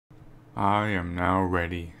I am now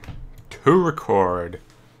ready to record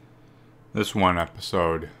this one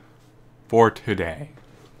episode for today.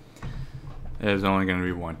 It is only going to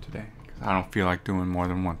be one today, because I don't feel like doing more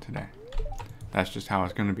than one today. That's just how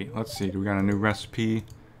it's going to be. Let's see, do we got a new recipe?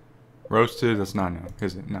 Roasted, that's not new,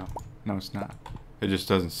 is it? No, it's not. It just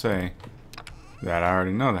doesn't say that I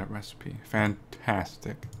already know that recipe.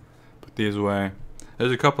 Fantastic. Put these away.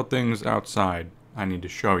 There's a couple things outside I need to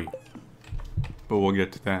show you, but we'll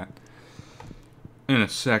get to that in a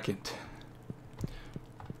second.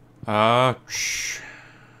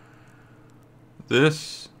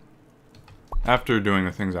 This, after doing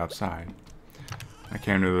the things outside, I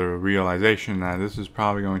came to the realization that this is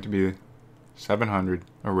probably going to be 700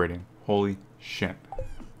 iridium. Holy shit.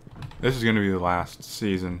 This is going to be the last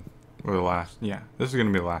season, or this is going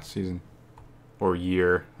to be the last season, or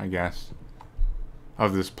year, I guess,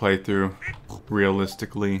 of this playthrough.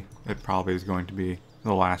 Realistically, it probably is going to be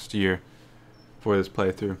the last year for this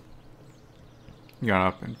playthrough. Got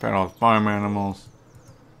up and fed all the farm animals.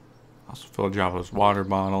 Also filled Java's water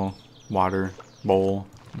bowl,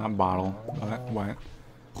 not bottle, but what?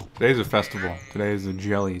 Today's a festival. Today is the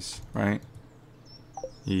jellies, right?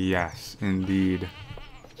 Yes, indeed.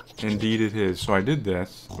 Indeed it is. So I did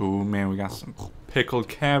this. Ooh, man, we got some pickled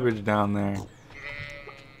cabbage down there.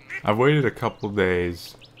 I've waited a couple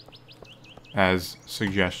days, as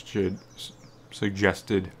suggested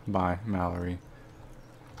by Mallory.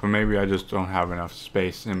 But maybe I just don't have enough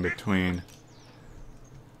space in between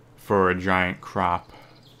for a giant crop.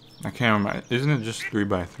 I can't remember. Isn't it just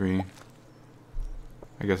 3x3?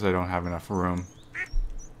 I guess I don't have enough room,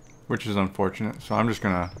 which is unfortunate. So I'm just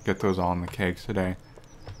gonna get those all in the kegs today.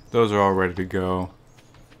 Those are all ready to go.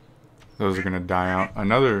 Those are gonna die out.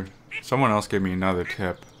 Someone else gave me another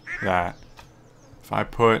tip that if I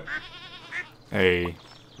put a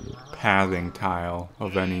pathing tile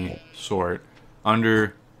of any sort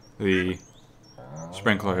under the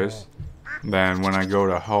sprinklers, then when I go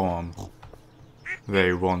to hoe them,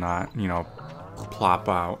 they will not, plop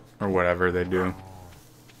out or whatever they do.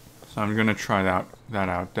 So I'm gonna try that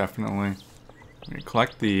out definitely. I'm gonna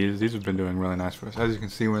collect these. These have been doing really nice for us. As you can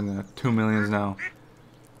see, we're in the 2 millions now.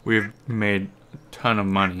 We've made a ton of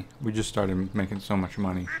money. We just started making so much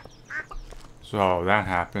money. So that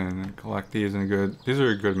happened. Collect these these are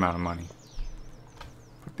a good amount of money.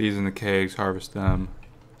 Put these in the kegs, harvest them.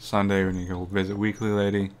 Sunday when you go visit Weekly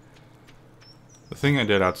Lady. The thing I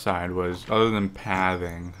did outside was, other than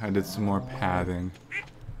pathing, I did some more pathing.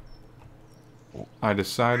 I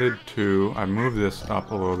decided I moved this up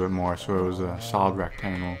a little bit more so it was a solid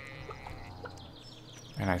rectangle.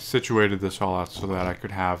 And I situated this all out so that I could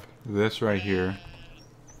have this right here.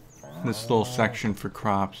 This little section for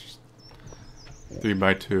crops,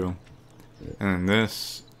 3x2. And then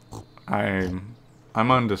this, I'm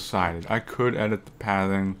undecided. I could edit the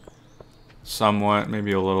pathing somewhat,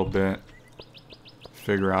 maybe a little bit.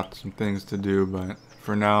 Figure out some things to do, but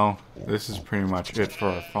for now, this is pretty much it for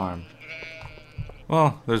our farm.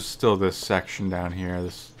 Well, there's still this section down here,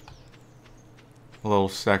 this little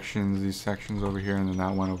sections, these sections over here, and then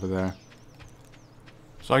that one over there.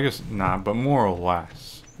 So I guess not, but more or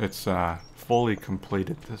less, it's fully complete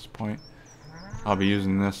at this point. I'll be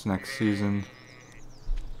using this next season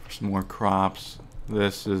for some more crops.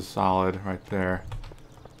 This is solid right there.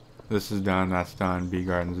 This is done, that's done, bee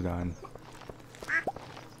garden's done.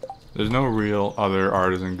 There's no real other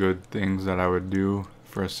artisan good things that I would do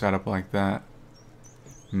for a setup like that.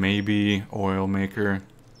 Maybe oil maker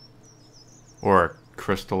or a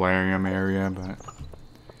crystallarium area, but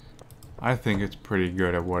I think it's pretty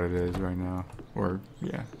good at what it is right now. Or,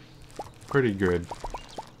 yeah, pretty good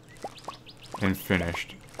and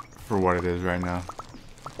finished for what it is right now.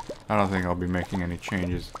 I don't think I'll be making any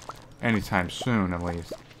changes anytime soon, at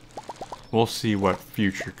least. We'll see what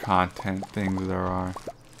future content things there are,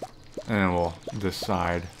 and then we'll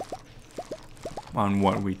decide on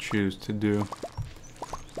what we choose to do.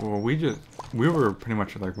 Well, we were pretty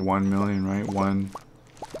much at like 1 million, right?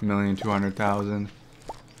 1,200,000.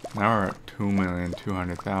 Now we're at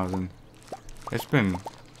 2,200,000. It's been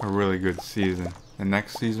a really good season. And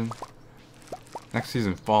next season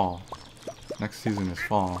fall. Next season is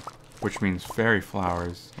fall, which means fairy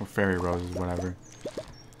flowers or fairy roses, whatever,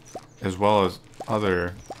 as well as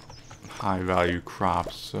other high value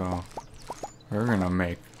crops. So we're gonna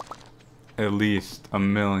make at least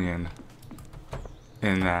 1 million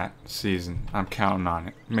in that season. I'm counting on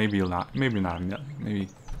it. Maybe not 1 million, maybe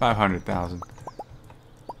 500,000.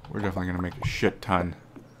 We're definitely gonna make a shit ton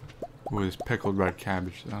with this pickled red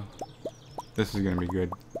cabbage though. This is gonna be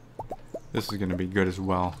good. This is gonna be good as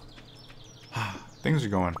well. Things are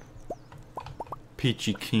going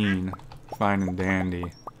peachy keen, fine and dandy,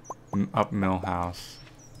 up Millhouse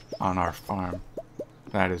on our farm.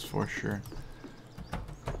 That is for sure.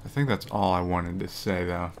 I think that's all I wanted to say,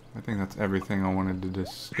 though. I think that's everything I wanted to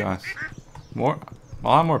discuss. A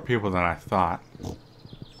lot more people than I thought.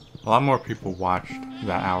 A lot more people watched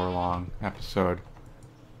that hour-long episode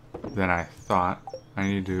than I thought. I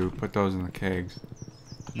need to put those in the kegs.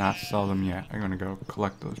 Not sell them yet. I'm gonna go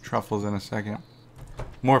collect those truffles in a second.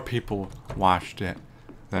 More people watched it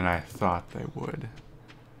than I thought they would.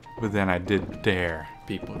 But then I did dare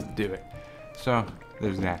people to do it. So,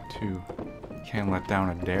 there's that too. Can't let down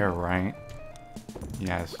a dare, right?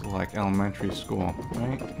 Yeah, it's like elementary school,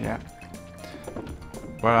 right? Yeah.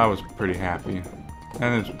 But I was pretty happy.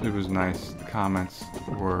 And it was nice. The comments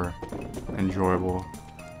were enjoyable.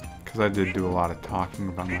 Because I did do a lot of talking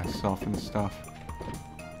about myself and stuff.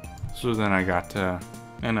 So then I got to...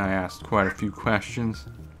 And I asked quite a few questions.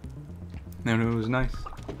 And it was nice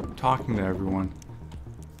talking to everyone.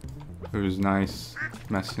 It was nice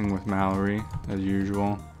messing with Mallory, as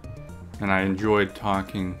usual. And I enjoyed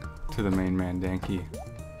talking to the main man, Danky,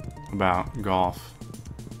 about golf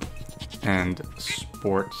and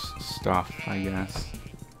sports stuff, I guess.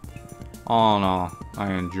 All in all,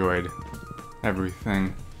 I enjoyed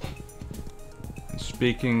everything. And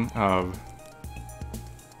speaking of...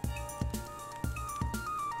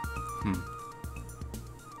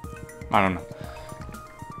 I don't know.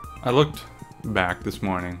 I looked back this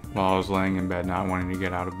morning while I was laying in bed, not wanting to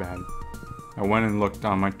get out of bed. I went and looked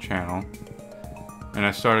on my channel, and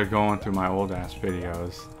I started going through my old ass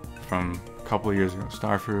videos from a couple of years ago.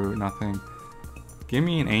 Starfruit, nothing. Give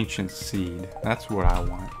me an ancient seed. That's what I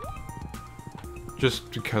want.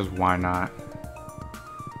 Just because why not?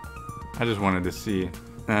 I just wanted to see.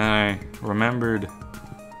 And I remembered,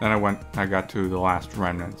 then I got to the last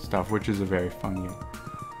remnant stuff, which is a very fun game.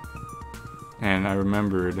 And I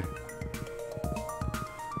remembered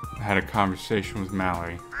I had a conversation with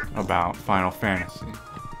Mallory about Final Fantasy.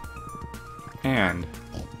 And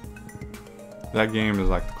that game is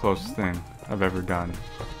like the closest thing I've ever done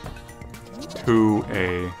to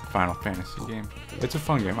a Final Fantasy game. It's a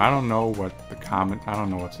fun game. I don't know what I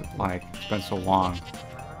don't know what's it like. It's been so long.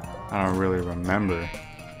 I don't really remember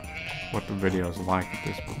what the video is like at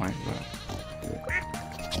this point, but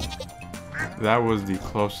that was the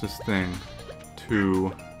closest thing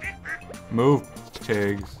to move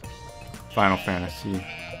pigs Final Fantasy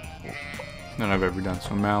that I've ever done.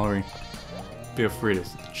 So Mallory, feel free to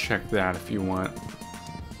check that if you want.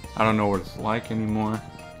 I don't know what it's like anymore,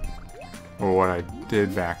 or what I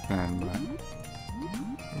did back then, but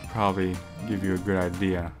it'll probably give you a good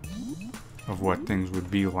idea of what things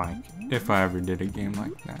would be like if I ever did a game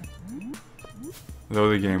like that. Though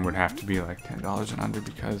the game would have to be like $10 and under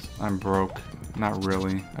because I'm broke. Not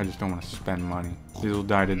really. I just don't want to spend money. These will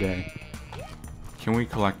die today. Can we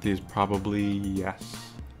collect these? Probably yes.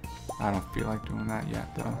 I don't feel like doing that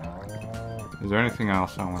yet though. Is there anything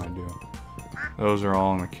else I want to do? Those are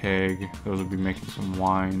all in the keg. Those would be making some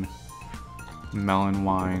wine. Melon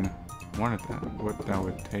wine. I wonder what that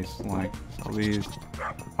would taste like. So these.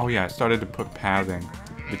 Oh yeah, I started to put pathing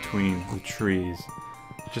between the trees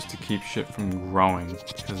just to keep shit from growing,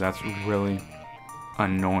 because that's really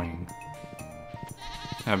annoying.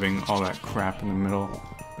 Having all that crap in the middle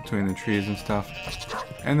between the trees and stuff.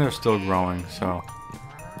 And they're still growing, so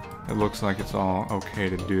it looks like it's all okay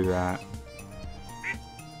to do that.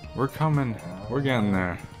 We're getting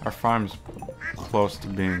there. Our farm's close to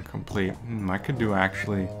being complete. I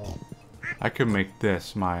could make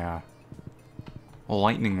this my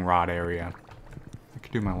lightning rod area. I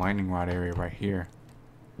could do my lightning rod area right here.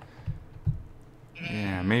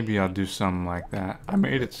 Yeah, maybe I'll do something like that. I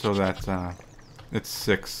made it so that it's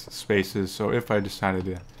 6 spaces, so if I decided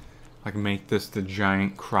to like make this the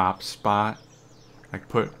giant crop spot, like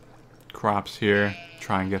put crops here,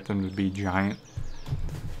 try and get them to be giant,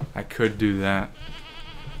 I could do that.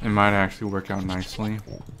 It might actually work out nicely.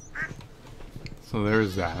 So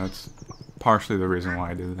there's that. That's partially the reason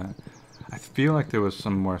why I did that. I feel like there was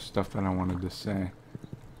some more stuff that I wanted to say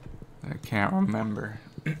that I can't remember.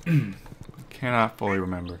 Cannot fully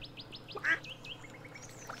remember.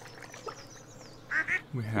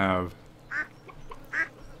 We have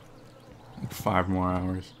 5 more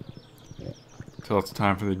hours till it's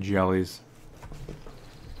time for the jellies.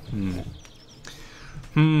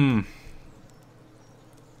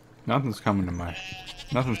 Nothing's coming to mind.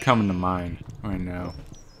 Nothing's coming to mind right now.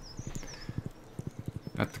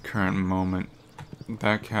 At the current moment,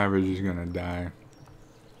 that cabbage is gonna die.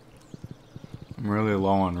 I'm really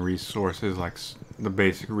low on resources, like the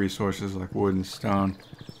basic resources like wood and stone.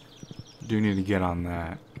 Do need to get on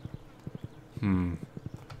that.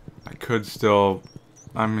 I could still...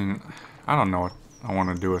 I mean, I don't know what I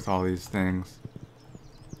want to do with all these things.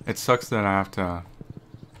 It sucks that I have to...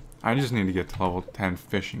 I just need to get to level 10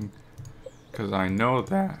 fishing. Because I know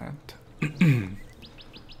that...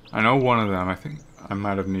 I know one of them, I think I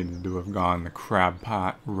might have needed to have gone the crab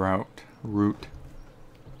pot route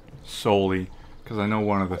solely. Because I know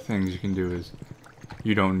one of the things you can do is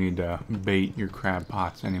you don't need to bait your crab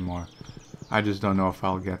pots anymore. I just don't know if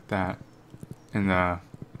I'll get that in the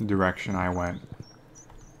direction I went.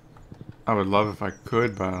 I would love if I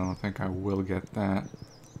could, but I don't think I will get that,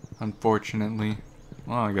 unfortunately.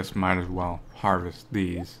 Well, I guess might as well harvest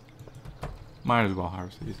these. Might as well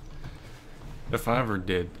harvest these. If I ever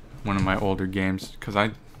did one of my older games, because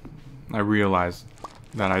I realized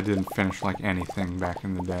that I didn't finish like anything back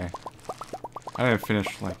in the day. I didn't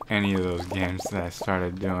finish like any of those games that I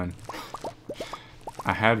started doing.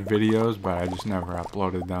 I had videos, but I just never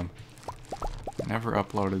uploaded them. Never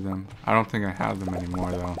uploaded them. I don't think I have them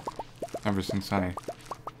anymore though. Ever since I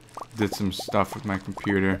did some stuff with my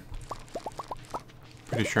computer.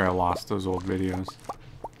 Pretty sure I lost those old videos.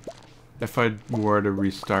 If I were to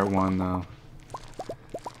restart one though.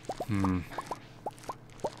 I mean,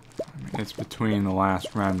 it's between The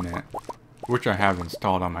Last Remnant, which I have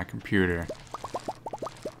installed on my computer.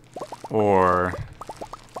 Or...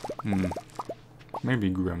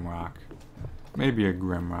 maybe Grimrock. Maybe a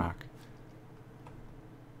Grimrock.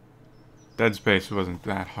 Dead Space wasn't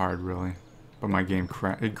that hard, really. But my game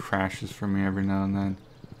it crashes for me every now and then.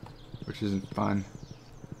 Which isn't fun.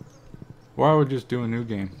 Or I would just do a new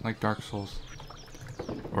game, like Dark Souls.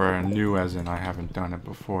 Or a new as in I haven't done it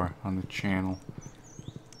before on the channel.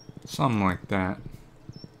 Something like that.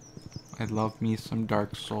 I love me some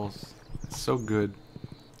Dark Souls. It's so good.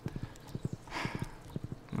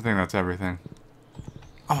 I think that's everything.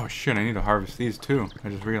 Oh shit, I need to harvest these too. I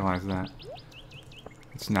just realized that.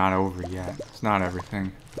 It's not over yet. It's not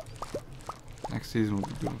everything. Next season we'll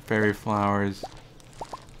be doing fairy flowers.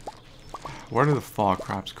 What are the fall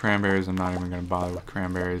crops? Cranberries, I'm not even going to bother with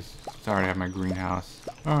cranberries. I already have my greenhouse.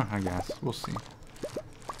 Oh, I guess. We'll see.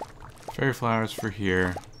 Fairy flowers for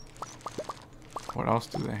here. What else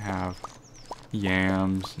do they have?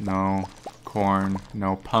 Yams, no. Corn,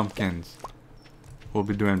 no. Pumpkins. We'll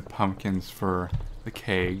be doing pumpkins for the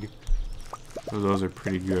keg. So those are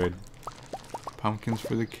pretty good. Pumpkins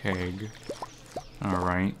for the keg.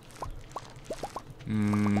 Alright.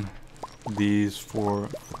 These for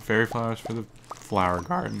fairy flowers for the flower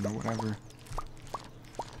garden or whatever.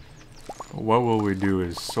 But what will we do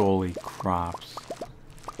is solely crops.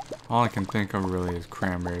 All I can think of really is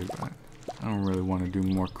cranberries, but I don't really want to do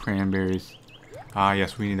more cranberries. Ah,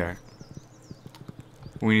 yes, we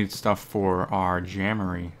need stuff for our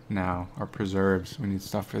jammery now, our preserves. We need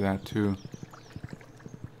stuff for that too.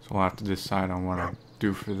 So we'll have to decide on what I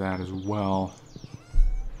do for that as well.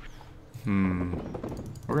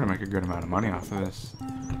 We're gonna make a good amount of money off of this.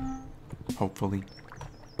 Hopefully.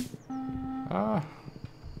 I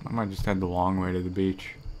might just head the long way to the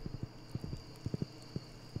beach.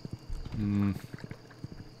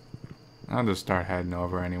 I'll just start heading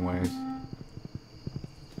over anyways.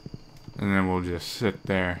 And then we'll just sit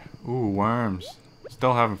there. Ooh, worms.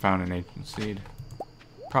 Still haven't found an ancient seed.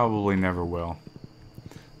 Probably never will.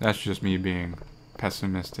 That's just me being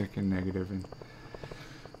pessimistic and negative, and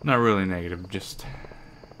not really negative, just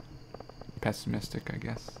pessimistic, I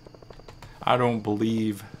guess. I don't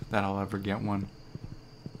believe that I'll ever get one,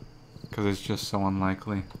 because it's just so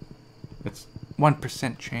unlikely. It's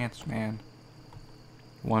 1% chance, man.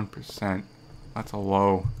 1%. That's a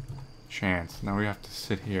low chance. Now we have to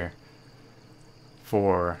sit here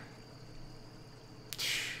for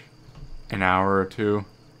an hour or two.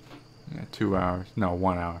 Yeah, 2 hours. No,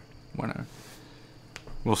 1 hour. 1 hour.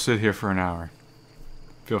 We'll sit here for an hour.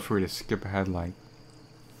 Feel free to skip ahead like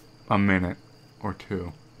a minute or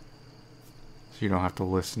two, so you don't have to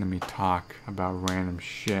listen to me talk about random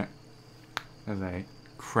shit as I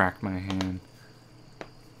crack my hand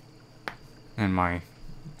and my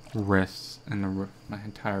wrists and my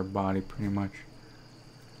entire body pretty much.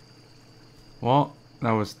 Well,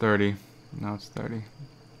 that was 30. Now it's 30.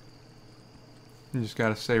 You just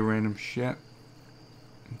gotta say random shit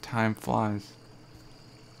and time flies.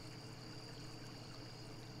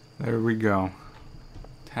 There we go.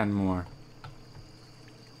 10 more.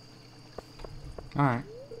 Alright.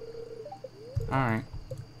 Alright.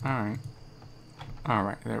 Alright.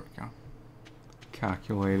 Alright, there we go.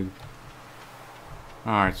 Calculated.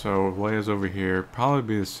 Alright, so Leia's over here. Probably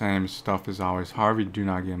be the same stuff as always. Harvey, do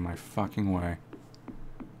not get in my fucking way.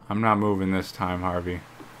 I'm not moving this time, Harvey.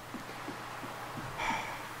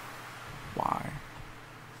 Why?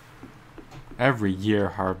 Every year,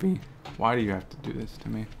 Harvey. Why do you have to do this to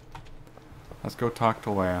me? Let's go talk to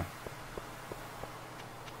Leia.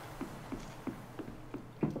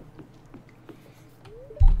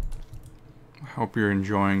 I hope you're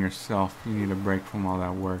enjoying yourself. You need a break from all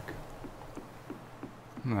that work.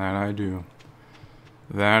 That I do.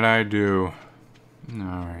 That I do.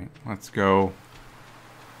 Alright, let's go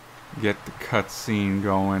get the cutscene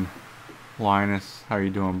going. Linus, how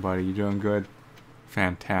you doing, buddy? You doing good?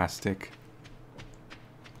 Fantastic.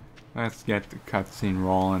 Let's get the cutscene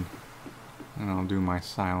rolling. And I'll do my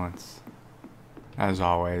silence. As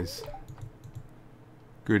always.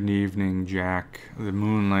 Good evening, Jack. The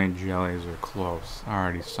Moonlight Jellies are close. I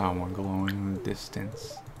already saw one glowing in the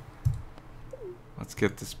distance. Let's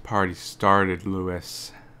get this party started,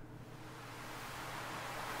 Lewis.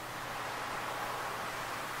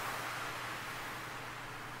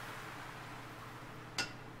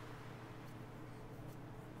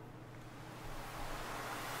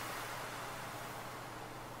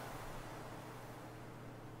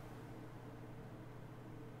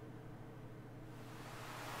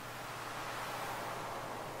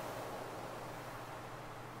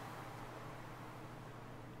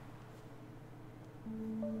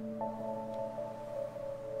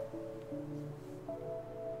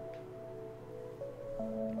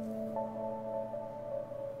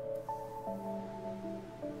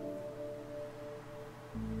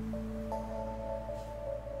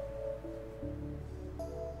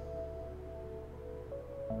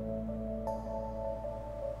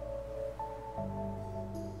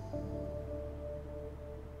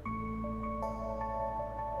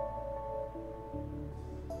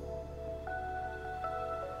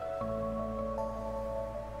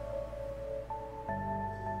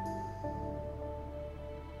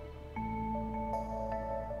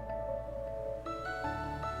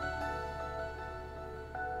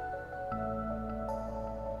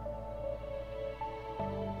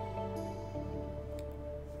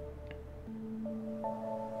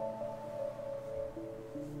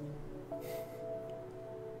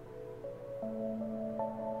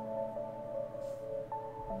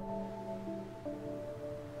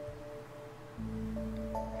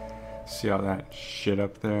 See all that shit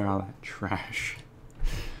up there? All that trash.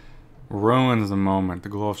 Ruins the moment. The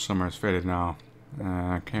glow of summer is faded now.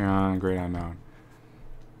 Carry on, great unknown.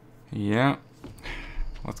 Yeah.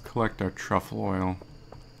 Let's collect our truffle oil.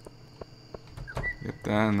 Get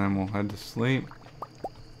that and then we'll head to sleep.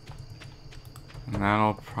 And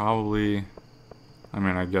that'll probably... I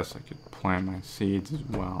mean, I guess I could plant my seeds as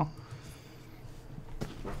well.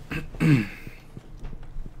 I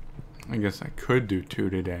guess I could do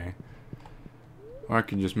 2 today. Or I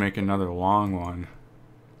could just make another long one.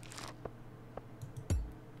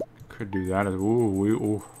 Could do that as...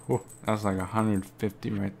 Ooh, that's like 150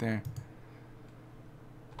 right there.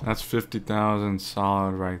 That's 50,000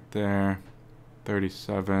 solid right there.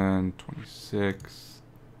 37, 26.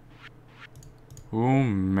 Oh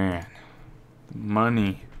man. The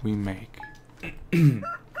money we make.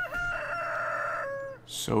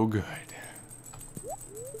 So good.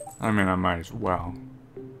 I mean, I might as well.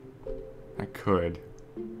 I could.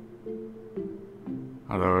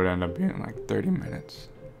 Although it would end up being like 30 minutes.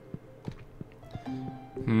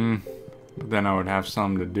 But then I would have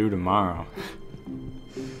something to do tomorrow.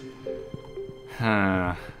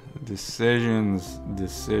 Decisions.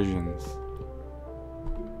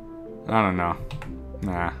 I don't know.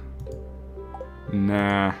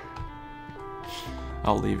 Nah.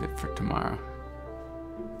 I'll leave it for tomorrow.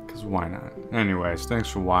 Because why not? Anyways, thanks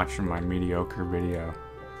for watching my mediocre video.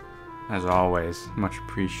 As always, much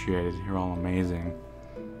appreciated. You're all amazing.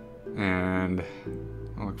 And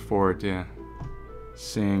I look forward to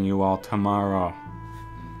seeing you all tomorrow.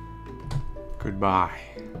 Goodbye.